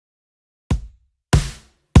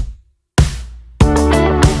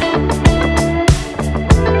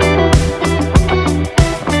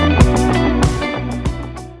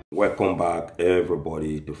Welcome back,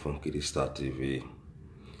 everybody, to Funky Star TV.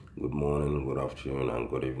 Good morning, good afternoon, and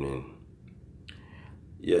good evening.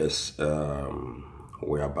 Yes,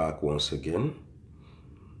 we are back once again,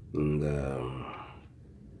 and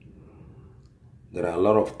there are a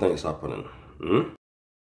lot of things happening.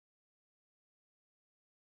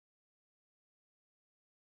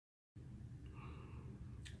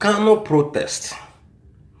 Kano protest.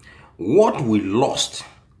 What we lost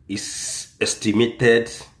is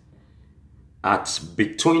estimated at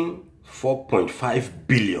between 4.5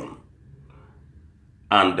 billion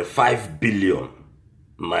and 5 billion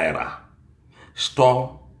naira.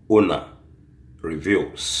 Store owner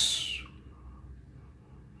reveals.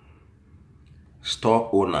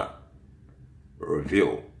 Store owner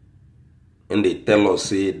reveal. And they tell us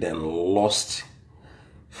say they lost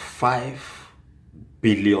 5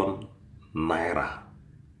 billion naira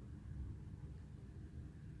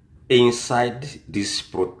inside this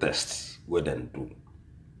protest we then do.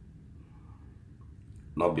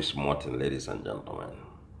 Not be smart, ladies and gentlemen.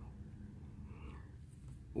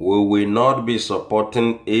 We will not be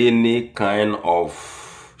supporting any kind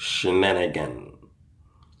of shenanigan.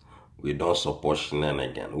 We don't support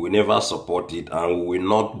shenanigan. We never support it, and we will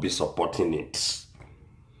not be supporting it.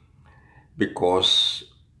 Because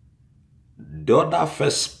the other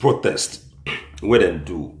first protest we then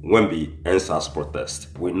do when we answers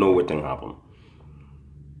protest, we know what can happen.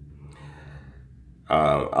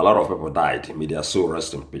 A lot of people died. May their soul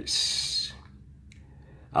rest in peace.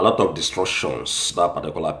 A lot of destructions that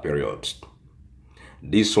particular period.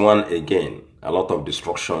 This one again, a lot of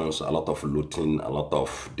destructions, a lot of looting, a lot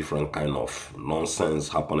of different kind of nonsense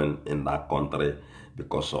happening in that country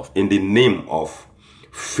because of, in the name of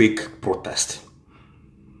fake protest.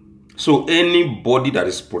 So anybody that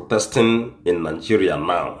is protesting in Nigeria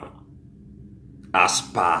now, as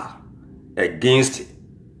per against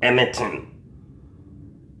anything,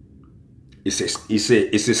 it's a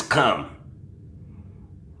scam.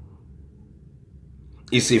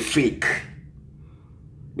 It's a fake.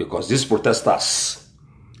 Because these protesters,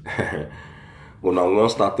 when I want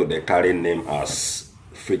to start to they carry name as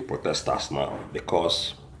fake protesters now,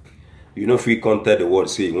 because you know if we contact the world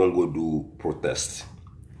say you won't go do protest,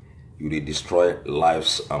 you will destroy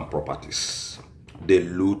lives and properties. They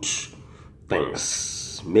loot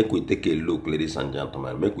things. Make we take a look, ladies and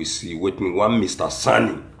gentlemen. Make we see what me one Mr.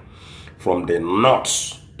 Sani from the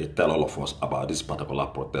north. They tell all of us about this particular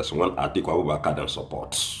protest. When Atiku Abubakar them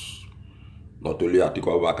support. Not only Atiku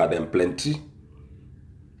Abubakar, them plenty.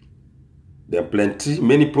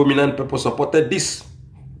 Many prominent people supported this.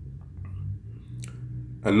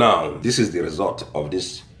 And now, this is the result of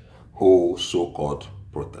this whole so-called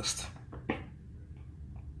protest.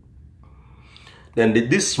 Then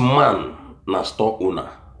this man, na store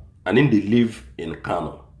owner, and then they live in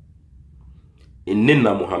Kano. In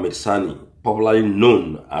Nina Muhammad Sani, popularly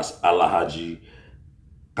known as Alhaji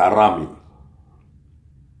Karami.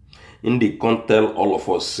 In the can tell all of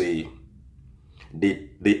us say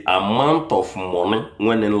the amount of money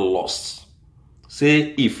when in lost.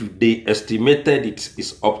 Say if they estimated it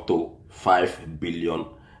is up to 5 billion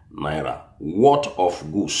naira worth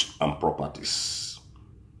of goods and properties.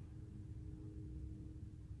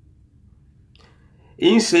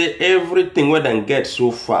 In say everything where they get so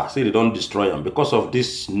far, say they don't destroy them because of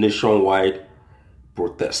this nationwide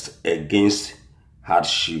protest against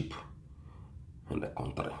hardship in the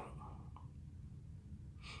country.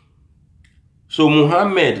 So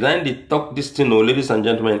Muhammad, then they talk this thing, ladies and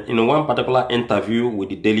gentlemen, in one particular interview with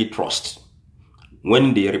the Daily Trust,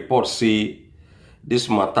 when the report say this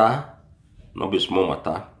matter, not be small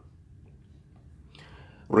matter,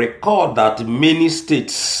 record that many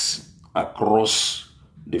states across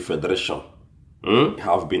the federation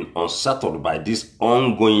have been unsettled by this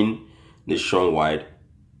ongoing nationwide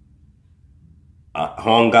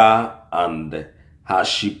hunger and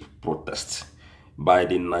hardship protests by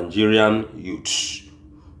the Nigerian youths.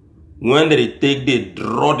 When they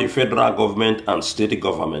draw the federal government and state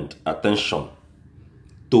government attention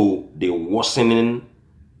to the worsening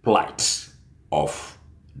plight of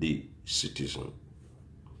the citizen.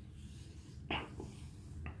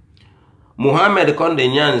 Muhammad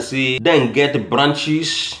Kondenyan say then get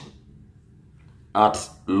branches at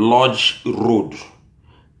Lodge Road,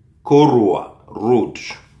 Korua Road,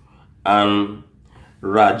 and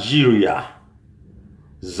Rajiria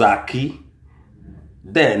Zaki.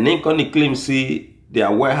 Then Nikon claim see their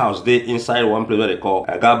warehouse they inside one place where they call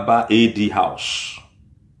Agaba AD House.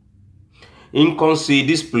 Incon see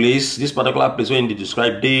this place, this particular place when they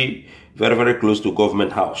describe they very close to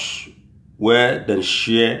government house, where they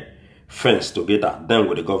share fence together, then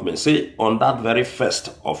with the government. Say on that very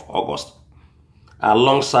 1st of August,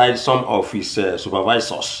 alongside some of his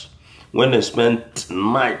supervisors, when they spent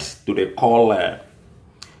night to the call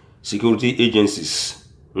security agencies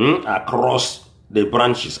across the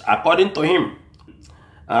branches, according to him,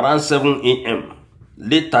 around 7 a.m.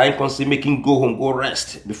 Later, he can say making go home, go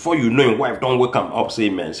rest. Before you know, his wife don't wake him up, say,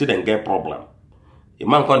 man, see them get problem. A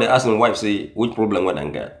man can ask his wife, say, which problem when they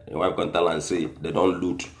get? The wife can tell and say, they don't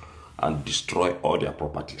loot and destroy all their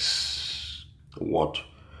properties. What?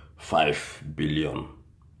 5 billion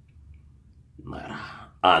naira.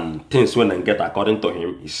 And things when they get, according to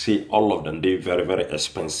him, he say all of them, they very, very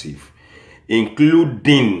expensive.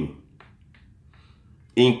 Including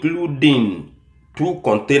 2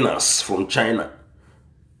 containers from China.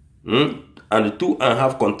 And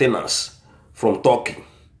 2.5 containers from Turkey.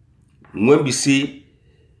 When we see,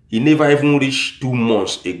 it never even reached 2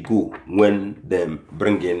 months ago when them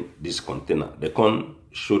bring in this container. They can't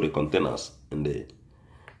show the containers in the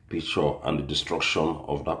picture and the destruction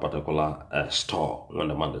of that particular store when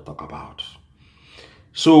the man they talk about.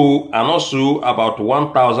 So, and also about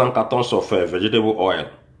 1,000 cartons of vegetable oil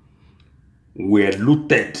were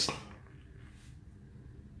looted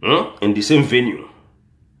in the same venue.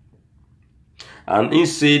 And he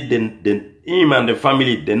said him and the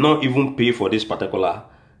family, they not even pay for this particular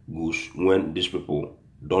goods when these people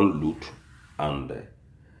don't loot and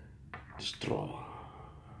destroy.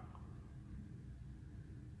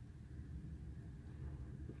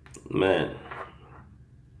 Man,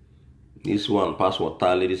 this one pass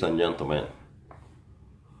water, ladies and gentlemen.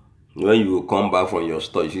 When you come back from your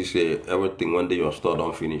store, you say everything one day your store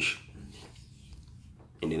don't finish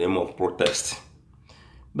in the name of protest.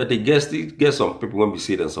 But they get some people when we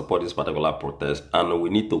see them support this particular protest, and we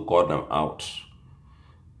need to call them out.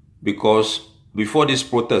 Because before this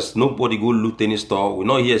protest, nobody go loot any store. We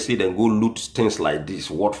not here see them go loot things like this,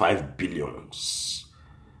 worth 5 billions.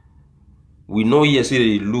 We know here see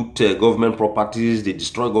they loot government properties, they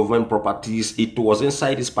destroy government properties. It was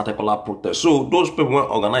inside this particular protest. So those people who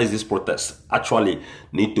organize this protest actually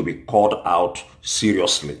need to be called out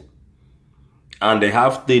seriously. And they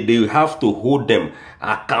have to hold them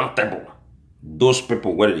accountable. Those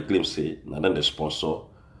people, where they claim say, and then they sponsor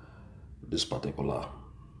this particular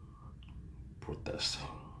protest.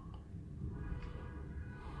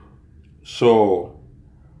 So,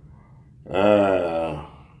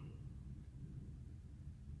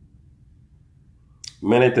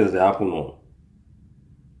 many things they happen now.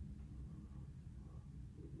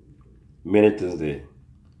 Many things they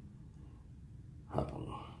happen.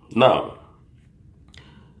 Now,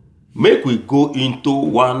 make we go into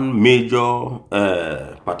one major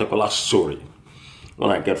particular story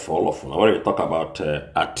when I get for all of them. I want to talk about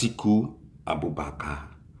Atiku Abubakar,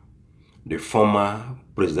 the former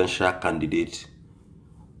presidential candidate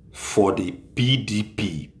for the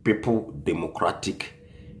PDP, People Democratic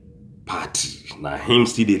Party. Now him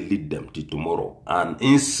still they lead them till tomorrow. And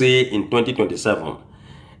he say in 2027,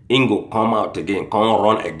 he go come out again, come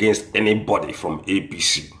run against anybody from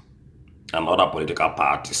APC and other political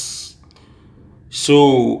parties.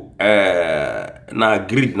 So now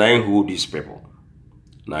agreed nine hold these people.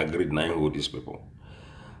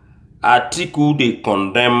 Atiku they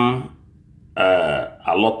condemn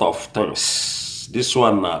a lot of things. This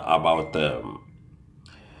one about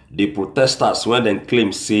the protesters when they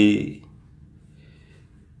claim say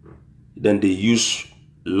then they use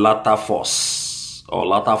latter force or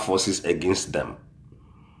latter forces against them.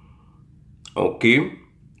 Okay.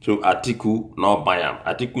 So Atiku now buy him.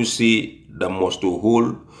 Atiku say they must to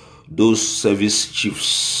hold those service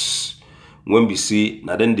chiefs. When we see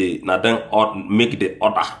now then make the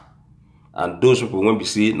order. And those people when we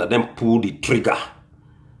see now then pull the trigger.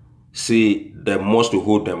 Say they must to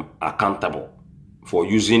hold them accountable for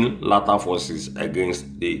using latter forces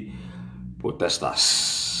against the protesters.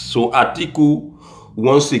 So Atiku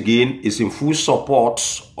once again is in full support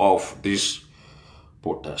of this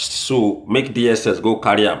protest. So make DSS go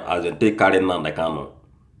carry him as they take carry Nandekano.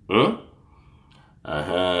 No,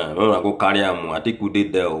 go carry him. Atiku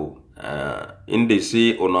did there. In they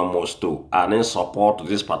say Onanuga and then support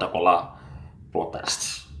this particular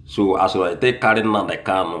protest. So as I take carry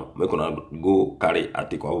Nandekano, make gonna go carry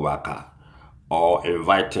Atiku Abubakar or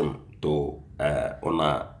invite him to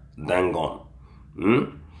Onanuga.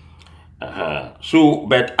 So,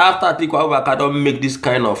 but after Atiku Abubakar don't make this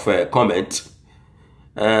kind of comment.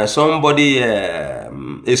 Somebody,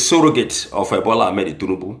 a surrogate of Ebola Ahmed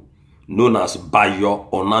Tinubu, known as Bayo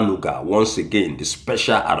Onanuga, once again the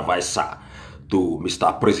special advisor to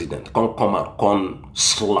Mr. President, come out, come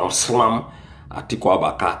slam Atiku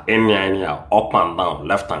Abubakar anyhow, up and down,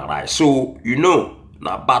 left and right. So you know,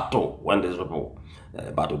 na battle when these people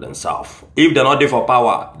battle themselves. If they're not there for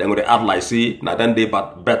power, then they act like see now then they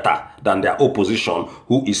better than their opposition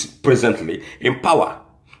who is presently in power.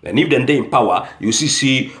 And if then they in power, you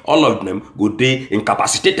see all of them go they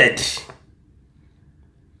incapacitated.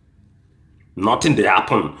 Nothing they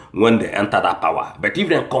happen when they enter that power. But if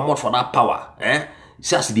they come out for that power,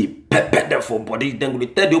 just the pepper them for body, then they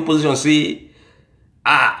tell the opposition say,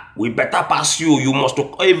 we better pass you. You must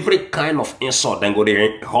do every kind of insult. Then go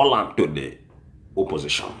they Holland to the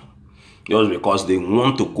opposition. Just because they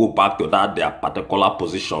want to go back to that their particular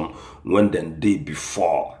position when they did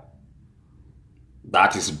before.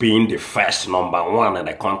 That is being the first number one in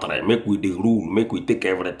the country. Make we the rule. Make we take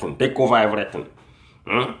everything. Take over everything.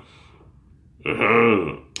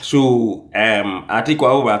 So Atiku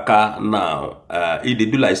Abubakar now he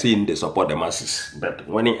did do like saying they support the masses. But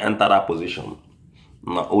when he entered that position,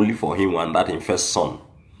 not only for him and that his first son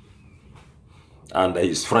and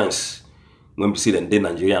his friends, when we see them in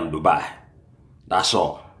Nigeria and Dubai, that's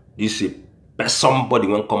all. This is somebody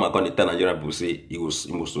when come and tell Nigeria people say he was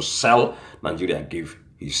to sell Nigeria, give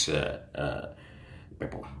his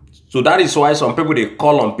people. So that is why some people they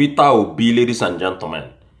call on Peter Obi, ladies and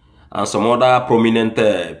gentlemen, and some other prominent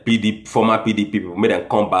former PDP people made them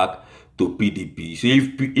come back to PDP. So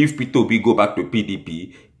if Peter Obi go back to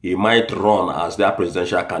PDP, he might run as their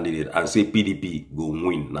presidential candidate and say PDP go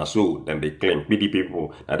win. Now so then they claim PDP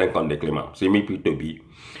people and then come they claim him. Say me Peter Obi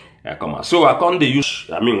come on. So I can't they use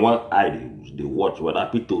one eye they watch whether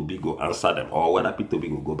Peter Obi go answer them or whether Peter Obi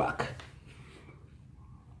go back.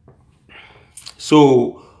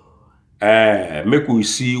 So make we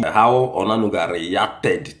see how Onanuga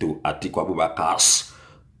reacted to Atiku Abubakar's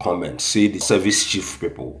comment. Say the service chief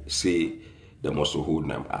people say they must hold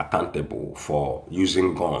them accountable for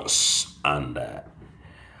using guns and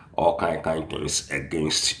all kind of things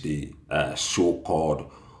against the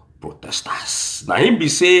so-called protesters. Now him be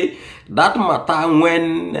say that matter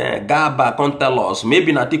when Gaba can tell us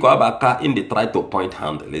maybe Atiku Abubakar in the try to point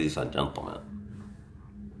hand, ladies and gentlemen.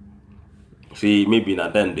 See, maybe now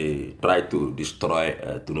then they try to destroy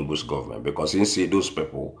Tinubu's government because you see those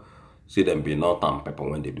people, see them be northern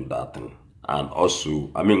people when they do that thing. And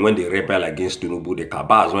also, when they rebel against Tinubu, they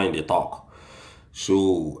cabals when they talk.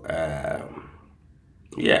 So,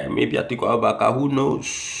 yeah, maybe Atiku Abubakar, who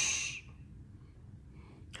knows?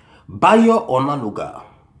 Bayo Onanuga,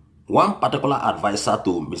 one particular advisor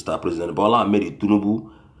to Mr. President Bola Ahmed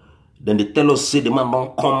Tinubu, then they tell us, say the man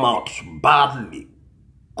don't come out badly.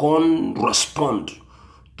 Can respond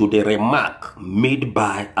to the remark made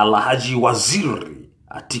by Alhaji Waziri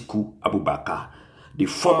Atiku Abubakar, the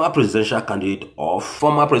former presidential candidate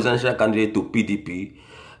to PDP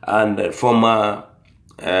and the former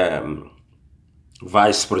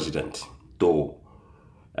vice president to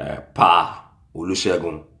Pa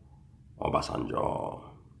Olusegun Obasanjo.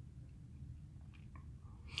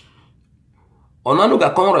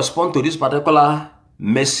 Onanuga can respond to this particular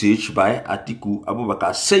message by Atiku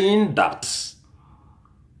Abubakar saying that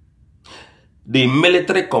the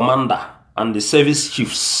military commander and the service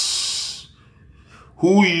chiefs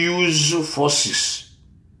who use forces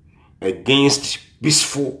against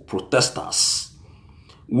peaceful protesters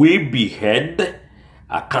will be held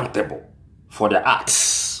accountable for their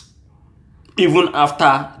acts even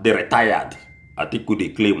after they retired. Atiku they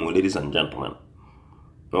claim, ladies and gentlemen.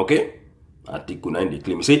 Okay? Atiku 9 they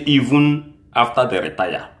claim. Say even after they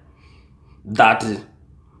retire, that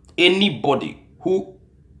anybody who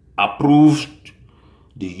approved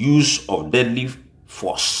the use of deadly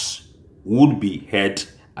force would be held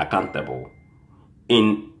accountable.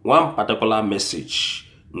 In one particular message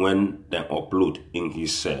when they upload in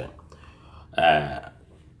his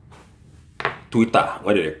Twitter,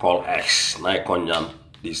 what do they call X,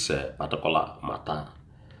 this particular matter.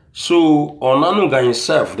 So Onanuga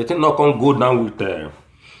himself, they think not gonna go down with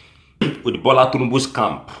Bola Tinubu's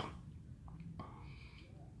camp.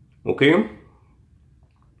 Okay?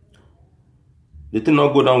 They did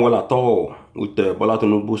not go down well at all with Bola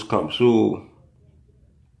Tinubu's camp. So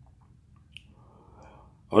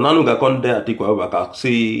Onanuga come there Atiku Abubakar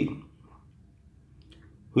say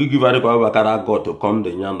we give Atiku Abubakar that God to come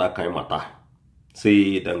the yan that kind of matter.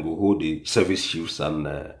 Say then go hold the service chiefs and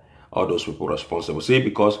all those people responsible. Say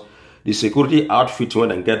because the security outfit when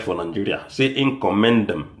they get for Nigeria, say in commend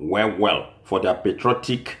them well for their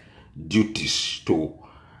patriotic duties to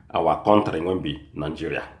our country when be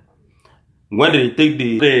Nigeria. When they take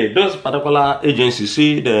those particular agencies,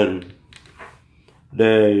 see then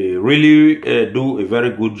they really do a very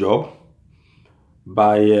good job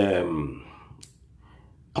by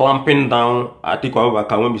clamping down Atiku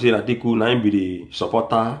Abubakar when we say Atiku now be the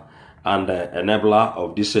supporter and enabler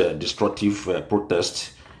of this destructive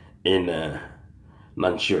protest in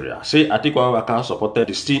Nigeria. Say Atiku Abubakar supported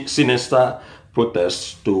the sinister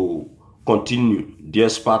protest to continue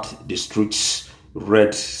despite the streets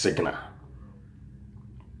red signal.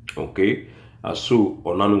 Okay, so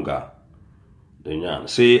Onanuga, the Nyan,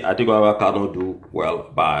 say Atiku Abubakar cannot do well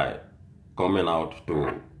by coming out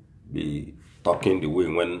to be talking the way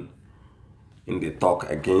when in the talk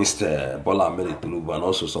against Bola Ahmed Tinubu and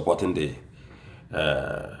also supporting the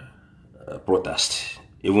protest,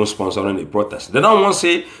 even sponsoring the protest. They don't want to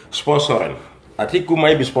say sponsoring. Atiku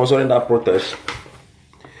might be sponsoring that protest,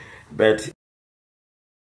 but